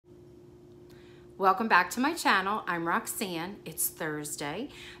Welcome back to my channel. I'm Roxanne. It's Thursday.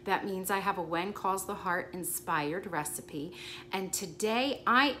 That means I have a When Calls the Heart inspired recipe. And today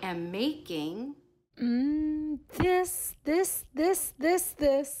I am making this.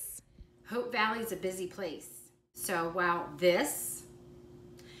 Hope Valley's a busy place. So while this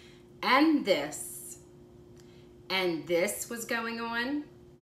and this was going on,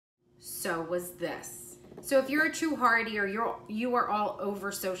 so was this. So if you're a true Heartie or you are all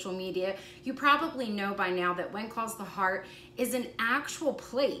over social media, you probably know by now that When Calls the Heart is an actual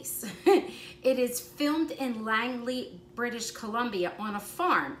place. It is filmed in Langley, British Columbia on a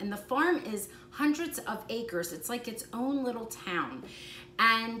farm, and the farm is hundreds of acres. It's like its own little town.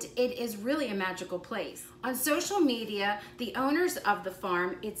 And it is really a magical place. On social media, the owners of the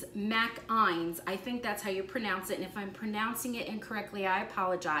farm, it's MacInnes. I think that's how you pronounce it. And if I'm pronouncing it incorrectly, I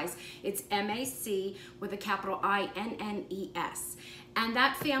apologize. It's M-A-C with a capital I-N-N-E-S. And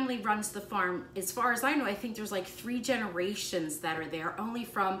that family runs the farm. As far as I know, I think there's like 3 generations that are there, only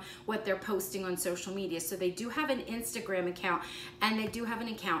from what they're posting on social media. So they do have an Instagram account, and they do have an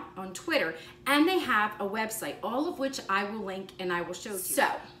account on Twitter, and they have a website, all of which I will link and I will show to you. So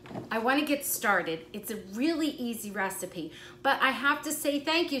I want to get started. It's a really easy recipe, but I have to say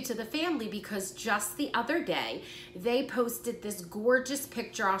thank you to the family because just the other day, they posted this gorgeous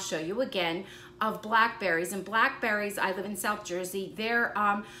picture, I'll show you again, of blackberries. And blackberries, I live in South Jersey, they're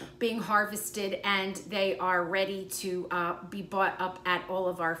being harvested and they are ready to be bought up at all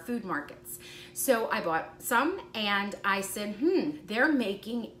of our food markets. So I bought some and I said, they're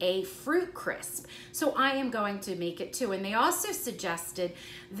making a fruit crisp. So I am going to make it too. And they also suggested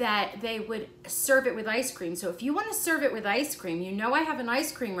that they would serve it with ice cream. So if you want to serve it with ice cream, you know I have an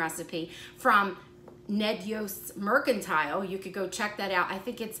ice cream recipe from Ned Yost's Mercantile. You could go check that out. I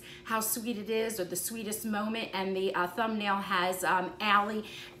think it's How Sweet It Is or The Sweetest Moment, and the thumbnail has Allie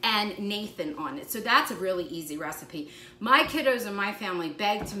and Nathan on it. So that's a really easy recipe. My kiddos and my family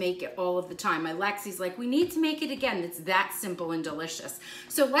beg to make it all of the time. My Lexi's like, we need to make it again. It's that simple and delicious.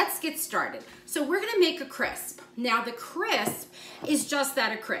 So let's get started. So we're gonna make a crisp. Now the crisp is just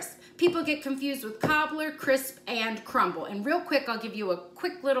that, a crisp. People get confused with cobbler, crisp, and crumble. And real quick, I'll give you a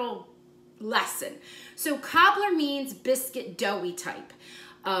quick little lesson. So cobbler means biscuit doughy type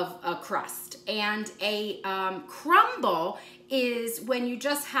of a crust, and a crumble is when you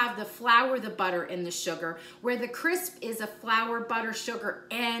just have the flour, the butter, and the sugar, where the crisp is a flour, butter, sugar,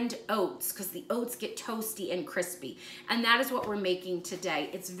 and oats, because the oats get toasty and crispy. And that is what we're making today.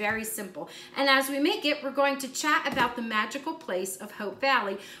 It's very simple. And as we make it, we're going to chat about the magical place of Hope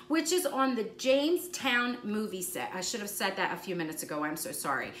Valley, which is on the Jamestown movie set. I should have said that a few minutes ago. I'm so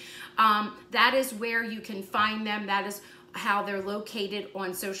sorry. That is where you can find them. That is how they're located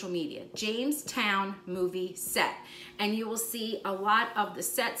on social media. Jamestown movie set. And you will see a lot of the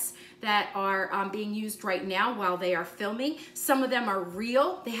sets that are being used right now while they are filming. Some of them are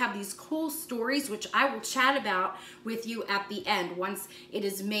real. They have these cool stories, which I will chat about with you at the end. Once it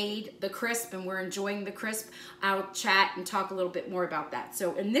is made, the crisp, and we're enjoying the crisp, I'll chat and talk a little bit more about that.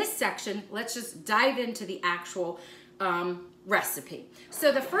 So in this section, let's just dive into the actual recipe.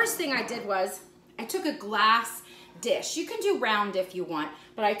 So the first thing I did was I took a glass dish. You can do round if you want,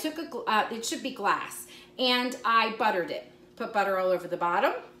 but I took it should be glass, and I buttered it. Put butter all over the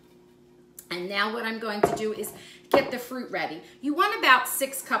bottom. And now what I'm going to do is get the fruit ready. You want about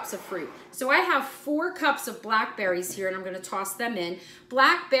 6 cups of fruit. So I have 4 cups of blackberries here, and I'm going to toss them in.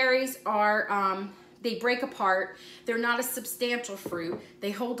 Blackberries are they break apart. They're not a substantial fruit.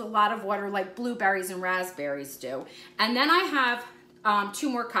 They hold a lot of water like blueberries and raspberries do. And then I have 2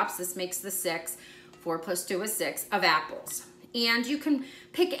 more cups. This makes the 6. 4 plus 2 is 6 of apples. And you can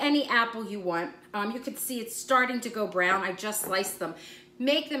pick any apple you want. You can see it's starting to go brown. I just sliced them.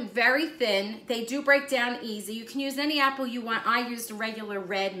 Make them very thin. They do break down easy. You can use any apple you want. I used a regular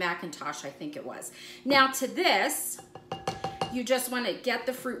red MacIntosh, I think it was. Now to this, you just want to get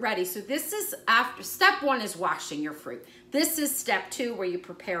the fruit ready. So this is after, step 1 is washing your fruit. This is step 2 where you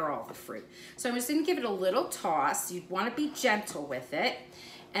prepare all the fruit. So I'm just going to give it a little toss. You'd want to be gentle with it.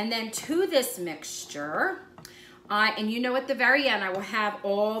 And then to this mixture, and you know at the very end, I will have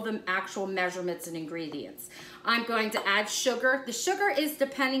all the actual measurements and ingredients. I'm going to add sugar. The sugar is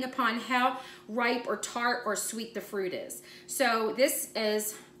depending upon how ripe or tart or sweet the fruit is. So this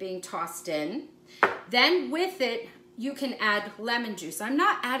is being tossed in. Then with it, you can add lemon juice. I'm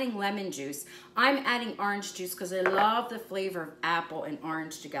not adding lemon juice. I'm adding orange juice because I love the flavor of apple and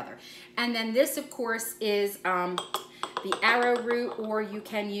orange together. And then this, of course, is the arrowroot, or you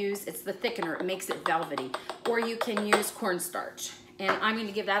can use, it's the thickener, it makes it velvety, or you can use cornstarch. And I'm going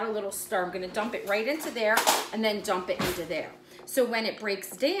to give that a little stir. I'm going to dump it right into there and then dump it into there. So when it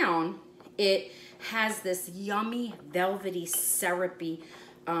breaks down, it has this yummy, velvety, syrupy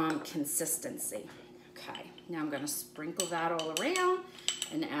consistency. Okay, now I'm gonna sprinkle that all around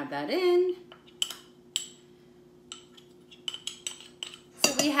and add that in.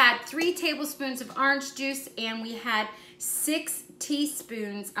 So we had 3 tablespoons of orange juice, and we had 6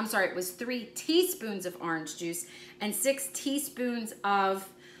 teaspoons, I'm sorry, it was 3 teaspoons of orange juice and 6 teaspoons of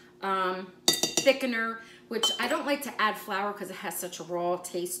thickener, which I don't like to add flour because it has such a raw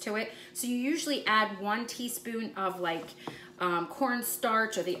taste to it. So you usually add 1 teaspoon of like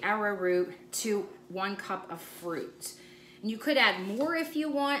cornstarch or the arrowroot to 1 cup of fruit. And you could add more if you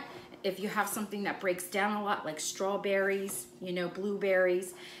want, if you have something that breaks down a lot like strawberries, you know,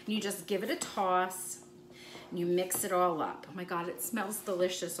 blueberries, and you just give it a toss and you mix it all up. Oh my God, it smells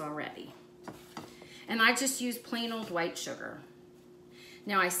delicious already. And I just use plain old white sugar.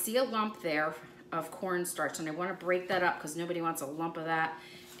 Now I see a lump there of cornstarch, and I want to break that up because nobody wants a lump of that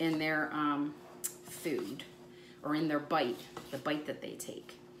in their food or in their bite, the bite that they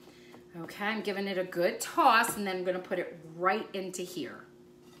take. Okay, I'm giving it a good toss, and then I'm going to put it right into here.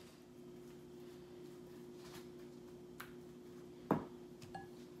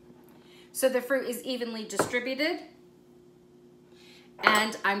 So the fruit is evenly distributed,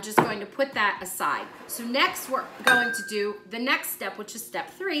 and I'm just going to put that aside. So next we're going to do the next step, which is step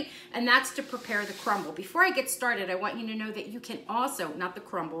 3, and that's to prepare the crumble. Before I get started, I want you to know that you can also, not the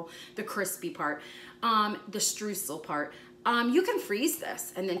crumble, the crispy part, the streusel part, you can freeze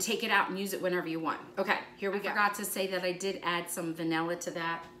this and then take it out and use it whenever you want. Okay, here we go. I forgot to say that I did add some vanilla to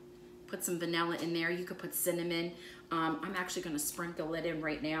that. Put some vanilla in there. You could put cinnamon. I'm actually going to sprinkle it in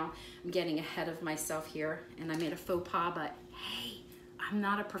right now. I'm getting ahead of myself here, and I made a faux pas, but hey, I'm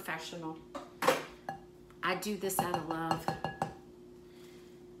not a professional. I do this out of love.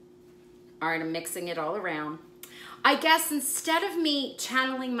 All right, I'm mixing it all around. I guess instead of me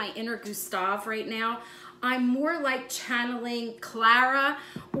channeling my inner Gustave right now, I'm more like channeling Clara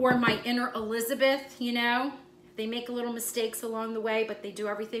or my inner Elizabeth, you know? They make little mistakes along the way, but they do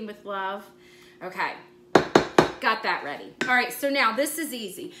everything with love. Okay, got that ready. All right, so now this is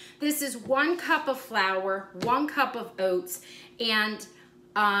easy. This is 1 cup of flour, 1 cup of oats, and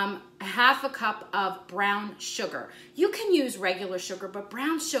half a cup of brown sugar. You can use regular sugar, but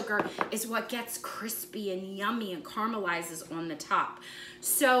brown sugar is what gets crispy and yummy and caramelizes on the top.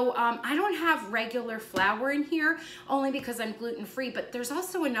 So I don't have regular flour in here only because I'm gluten-free, but there's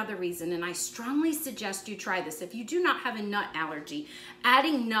also another reason, and I strongly suggest you try this. If you do not have a nut allergy,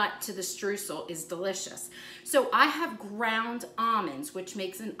 adding nut to the streusel is delicious. So I have ground almonds, which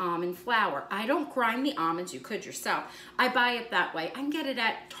makes an almond flour. I don't grind the almonds, you could yourself. I buy it that way. I can get it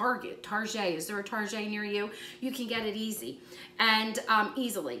at Target. Target, is there a Target near you? You can get it easy and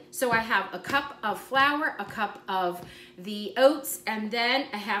easily. So I have a cup of flour, a cup of the oats, and then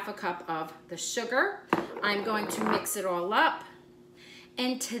a half a cup of the sugar. I'm going to mix it all up.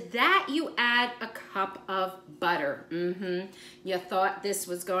 And to that you add a cup of butter. You thought this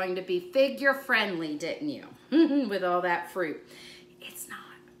was going to be figure friendly, didn't you? With all that fruit. It's not.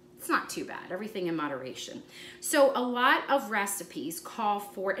 It's not too bad. Everything in moderation. So a lot of recipes call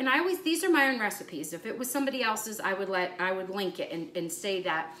for, and these are my own recipes. If it was somebody else's, I would link it and say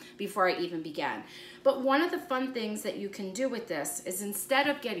that before I even began. But one of the fun things that you can do with this is instead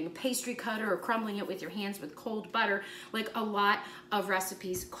of getting a pastry cutter or crumbling it with your hands with cold butter, like a lot of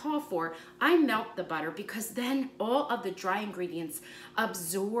recipes call for, I melt the butter because then all of the dry ingredients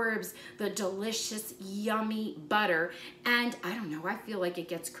absorbs the delicious, yummy butter. And I don't know, I feel like it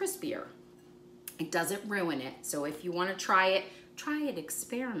gets crispier. It doesn't ruin it. So if you want to try it,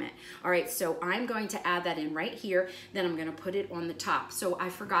 experiment. All right, so I'm going to add that in right here. Then I'm going to put it on the top. So I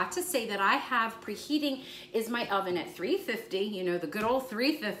forgot to say that I have preheating is my oven at 350, you know, the good old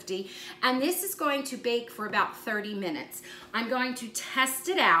 350. And this is going to bake for about 30 minutes. I'm going to test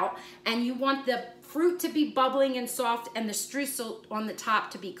it out, and you want the fruit to be bubbling and soft and the streusel on the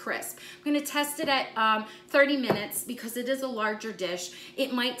top to be crisp. I'm gonna test it at 30 minutes because it is a larger dish.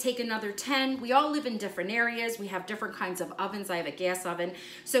 It might take another 10. We all live in different areas. We have different kinds of ovens. I have a gas oven.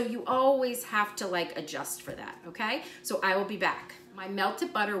 So you always have to like adjust for that, okay? So I will be back. My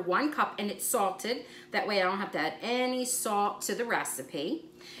melted butter, 1 cup, and it's salted. That way I don't have to add any salt to the recipe.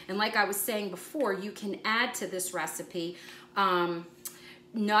 And like I was saying before, you can add to this recipe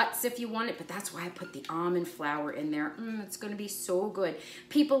nuts if you want it, but that's why I put the almond flour in there. It's gonna be so good.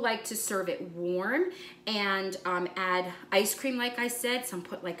 People like to serve it warm and add ice cream, like I said. Some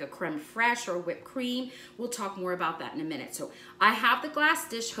put like a creme fraiche or whipped cream. We'll talk more about that in a minute. So I have the glass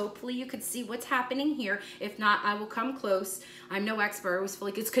dish. Hopefully you can see what's happening here. If not, I will come close. I'm no expert. I always feel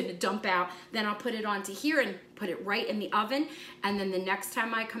like it's gonna dump out. Then I'll put it onto here and put it right in the oven. And then the next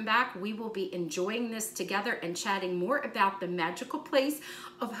time I come back, we will be enjoying this together and chatting more about the magical place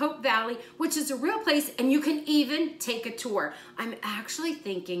of Hope Valley, which is a real place, and you can even take a tour. I'm actually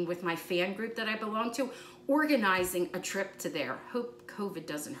thinking with my fan group that I belong to, organizing a trip to there. Hope COVID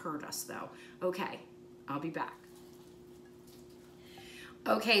doesn't hurt us though. Okay, I'll be back.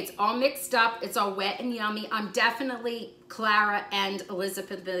 Okay, it's all mixed up. It's all wet and yummy. I'm definitely Clara and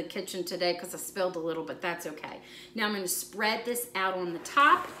Elizabeth in the kitchen today because I spilled a little, but that's okay. Now I'm going to spread this out on the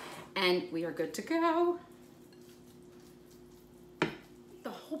top and we are good to go.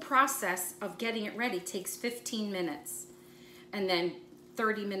 The whole process of getting it ready takes 15 minutes and then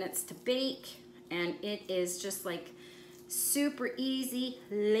 30 minutes to bake, and it is just like super easy,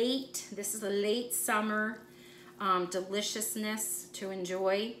 late. This is a late summer deliciousness to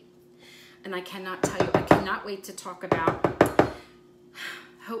enjoy. And I cannot tell you, I cannot wait to talk about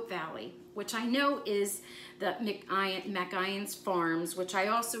Hope Valley, which I know is the MacInnes Farms, which I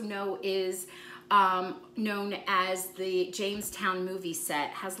also know is known as the Jamestown movie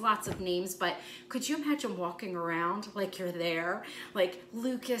set. Has lots of names, but could you imagine walking around like you're there? Like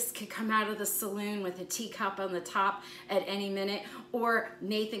Lucas could come out of the saloon with a teacup on the top at any minute, or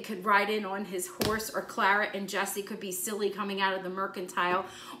Nathan could ride in on his horse, or Clara and Jesse could be silly coming out of the mercantile,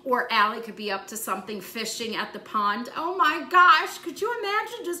 or Allie could be up to something fishing at the pond. Oh my gosh, could you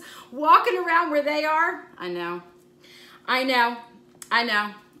imagine just walking around where they are? I know, I know, I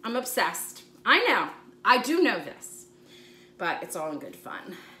know, I'm obsessed. I know, I do know this, but it's all in good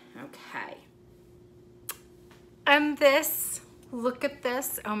fun. Okay. And this, look at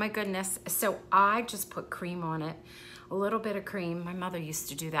this, oh my goodness. So I just put cream on it, a little bit of cream. My mother used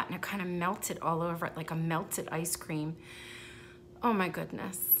to do that, and it kind of melted all over it like a melted ice cream. Oh my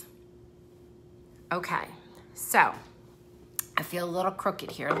goodness. Okay, so I feel a little crooked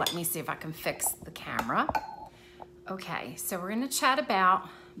here. Let me see if I can fix the camera. Okay, so we're gonna chat about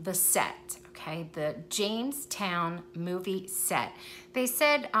the set, okay, the Jamestown movie set. They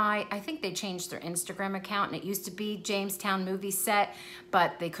said, I think they changed their Instagram account, and it used to be Jamestown movie set,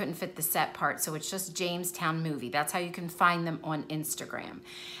 but they couldn't fit the set part, so it's just Jamestown movie. That's how you can find them on Instagram.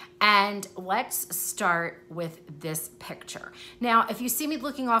 And let's start with this picture. Now, if you see me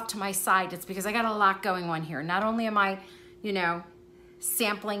looking off to my side, it's because I got a lot going on here. Not only am I, you know,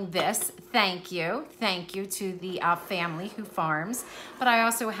 sampling this, thank you to the family who farms, but I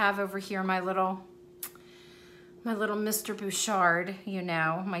also have over here my little Mr. Bouchard, you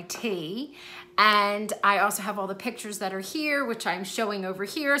know, my tea, and I also have all the pictures that are here, which I'm showing over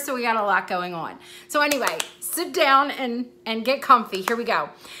here, so we got a lot going on. So anyway, sit down and get comfy. Here we go.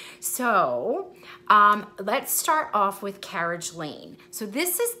 So let's start off with Carriage Lane. So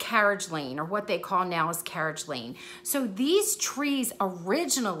this is Carriage Lane, or what they call now is Carriage Lane. So these trees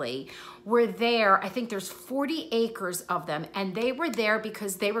originally were there, I think there's 40 acres of them, and they were there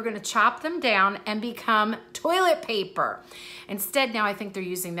because they were gonna chop them down and become toilet paper. Instead, now I think they're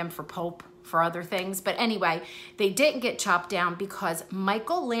using them for pulp, for other things. But anyway, they didn't get chopped down because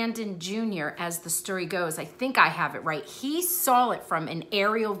Michael Landon Jr., as the story goes, I think I have it right, he saw it from an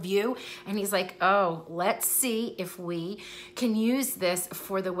aerial view and he's like, oh, let's see if we can use this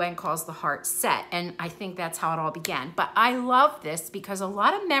for the When Calls the Heart set. And I think that's how it all began. But I love this because a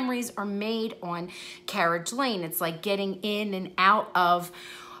lot of memories are made on Carriage Lane. It's like getting in and out of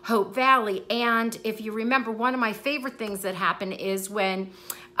Hope Valley. And if you remember, one of my favorite things that happened is when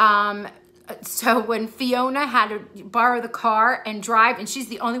when Fiona had to borrow the car and drive, and she's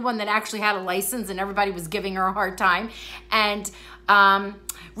the only one that actually had a license, and everybody was giving her a hard time, and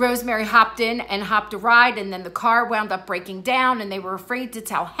Rosemary hopped in and hopped a ride, and then the car wound up breaking down, and they were afraid to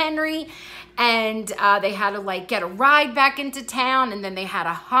tell Henry, and they had to like get a ride back into town, and then they had to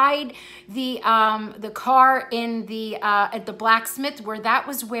hide the car in the at the blacksmith, where that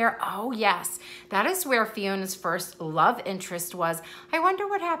was where, oh yes, that is where Fiona's first love interest was. I wonder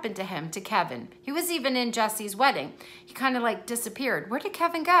what happened to him, to Kevin. He was even in Jesse's wedding. He kind of like disappeared. Where did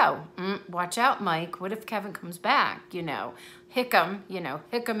Kevin go? Watch out, Mike. What if Kevin comes back? You know, Hickam, you know,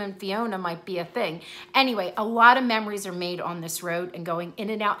 Hickam and Fiona might be a thing. Anyway, a lot of memories are made on this road and going in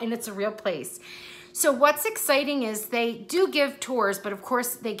and out, and it's a real place. So what's exciting is they do give tours, but of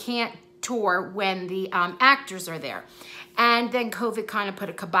course they can't tour when the actors are there. And then COVID kind of put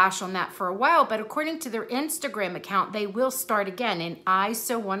a kibosh on that for a while. But according to their Instagram account, they will start again. And I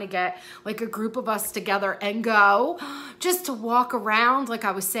so want to get like a group of us together and go just to walk around, like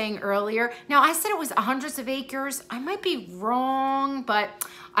I was saying earlier. Now, I said it was hundreds of acres. I might be wrong, but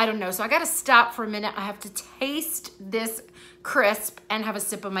I don't know. So I got to stop for a minute. I have to taste this crisp and have a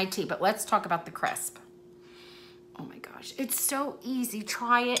sip of my tea. But let's talk about the crisp. Oh my gosh, it's so easy.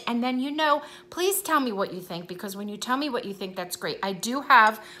 Try it. And then, you know, please tell me what you think, because when you tell me what you think, that's great. I do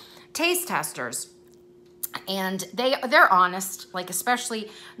have taste testers, and they're honest, like,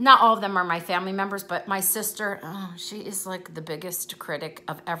 especially, not all of them are my family members, but my sister, oh, she is like the biggest critic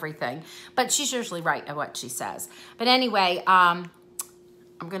of everything, but she's usually right at what she says. But anyway, I'm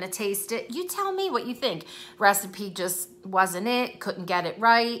gonna taste it. You tell me what you think. Recipe just wasn't it, couldn't get it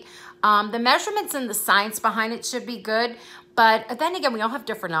right. The measurements and the science behind it should be good, but then again, we all have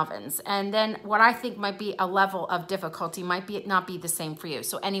different ovens. And then what I think might be a level of difficulty might not be the same for you.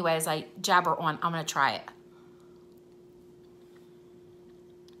 So anyway, as I jabber on, I'm gonna try it.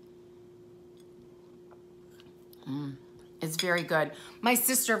 It's very good. My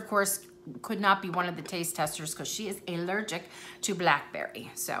sister, of course, could not be one of the taste testers because she is allergic to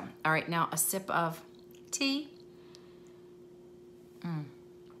blackberry. So, all right, now a sip of tea.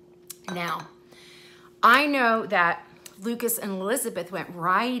 Now, I know that Lucas and Elizabeth went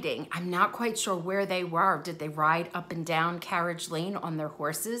riding. I'm not quite sure where they were. Did they ride up and down Carriage Lane on their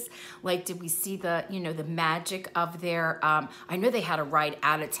horses? Like, did we see the, you know, the magic of their, I know they had a ride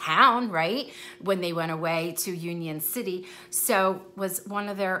out of town, right? When they went away to Union City. So was one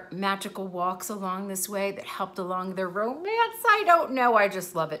of their magical walks along this way that helped along their romance? I don't know. I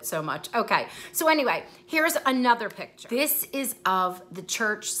just love it so much. Okay. So anyway, here's another picture. This is of the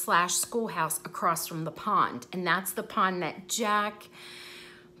church/schoolhouse across from the pond. And that's the pond that Jack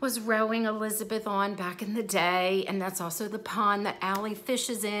was rowing Elizabeth on back in the day, and that's also the pond that Allie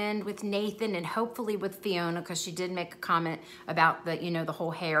fishes in with Nathan and hopefully with Fiona, because she did make a comment about the, you know, the whole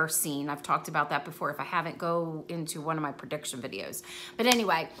hair scene. I've talked about that before. If I haven't, go into one of my prediction videos. But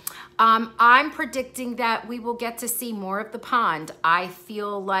anyway, I'm predicting that we will get to see more of the pond. I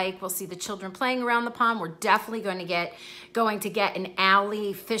feel like we'll see the children playing around the pond. We're definitely going to get an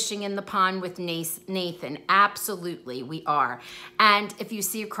Allie fishing in the pond with Nathan. Absolutely, we are. And if you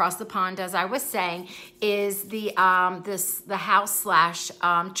see across the pond, as I was saying, is the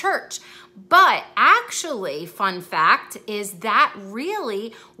house/church. But actually, fun fact is that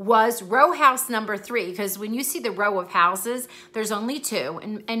really was row house number 3, because when you see the row of houses, there's only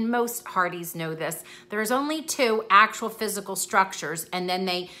 2, and most Hearties know this. There's only 2 actual physical structures, and then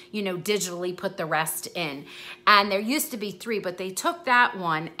they, you know, digitally put the rest in. And there used to be 3, but they took that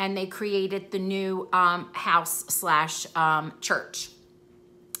one and they created the new house/church.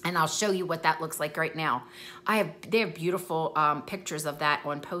 And I'll show you what that looks like right now. They have beautiful pictures of that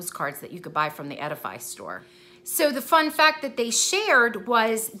on postcards that you could buy from the Edify store. So the fun fact that they shared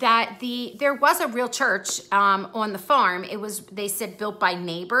was that there was a real church on the farm. It was, they said, built by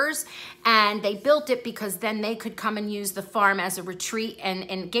neighbors, and they built it because then they could come and use the farm as a retreat,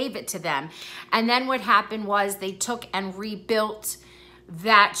 and gave it to them. And then what happened was they took and rebuilt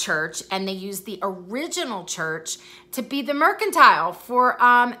that church, and they used the original church to be the mercantile for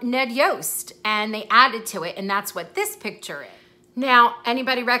Ned Yost, and they added to it, and that's what this picture is. Now,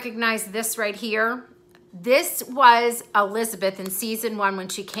 anybody recognize this right here? This was Elizabeth in season 1 when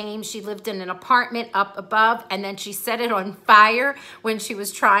she came. She lived in an apartment up above, and then she set it on fire when she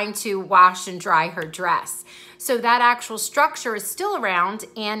was trying to wash and dry her dress. So that actual structure is still around,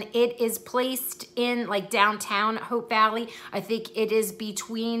 and it is placed in like downtown Hope Valley. I think it is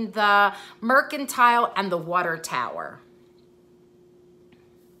between the Mercantile and the Water Tower.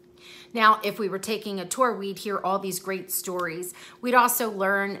 Now, if we were taking a tour, we'd hear all these great stories. We'd also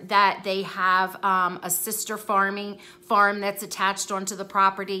learn that they have a sister farm that's attached onto the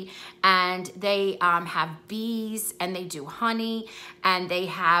property, and they have bees, and they do honey, and they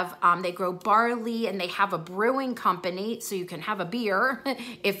have they grow barley, and they have a brewing company, so you can have a beer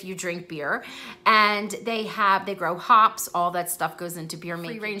if you drink beer, and they grow hops. All that stuff goes into beer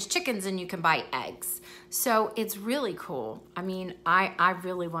making. Free-range chickens, and you can buy eggs. So it's really cool. I mean, I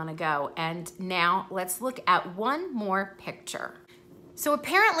really want to go. And now let's look at one more picture. So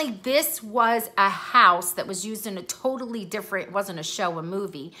apparently this was a house that was used in a totally different, it wasn't a show, a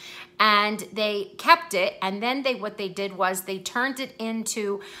movie, and they kept it, and then what they did was they turned it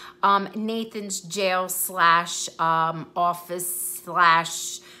into Nathan's jail / office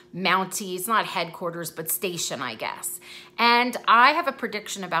 / Mounties, not headquarters, but station, I guess. And I have a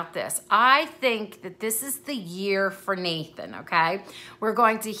prediction about this. I think that this is the year for Nathan, okay? We're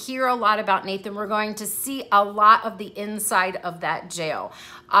going to hear a lot about Nathan. We're going to see a lot of the inside of that jail.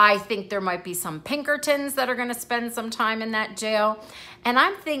 I think there might be some Pinkertons that are going to spend some time in that jail. And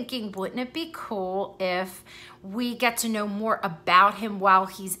I'm thinking, wouldn't it be cool if we get to know more about him while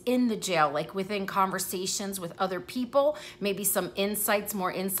he's in the jail, like within conversations with other people, maybe some insights,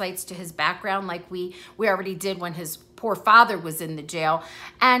 more insights to his background, like we already did when his poor father was in the jail.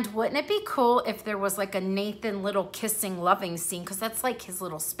 And wouldn't it be cool if there was like a Nathan little kissing, loving scene? Because that's like his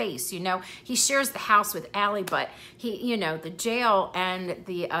little space, you know? He shares the house with Allie, but he, you know, the jail and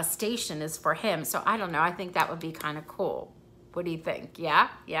the station is for him. So I don't know. I think that would be kind of cool. What do you think? Yeah?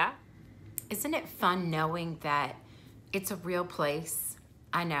 Yeah? Isn't it fun knowing that it's a real place?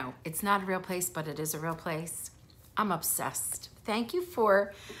 I know it's not a real place, but it is a real place. I'm obsessed. Thank you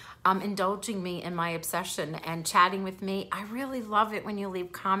for indulging me in my obsession and chatting with me. I really love it when you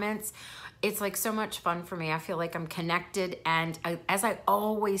leave comments. It's like so much fun for me. I feel like I'm connected. And as I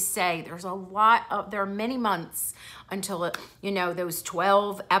always say, there are many months until, you know, those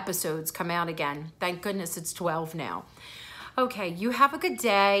 12 episodes come out again. Thank goodness it's 12 now. Okay, you have a good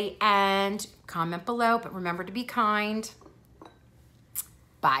day and comment below, but remember to be kind.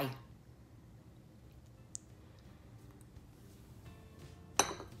 Bye.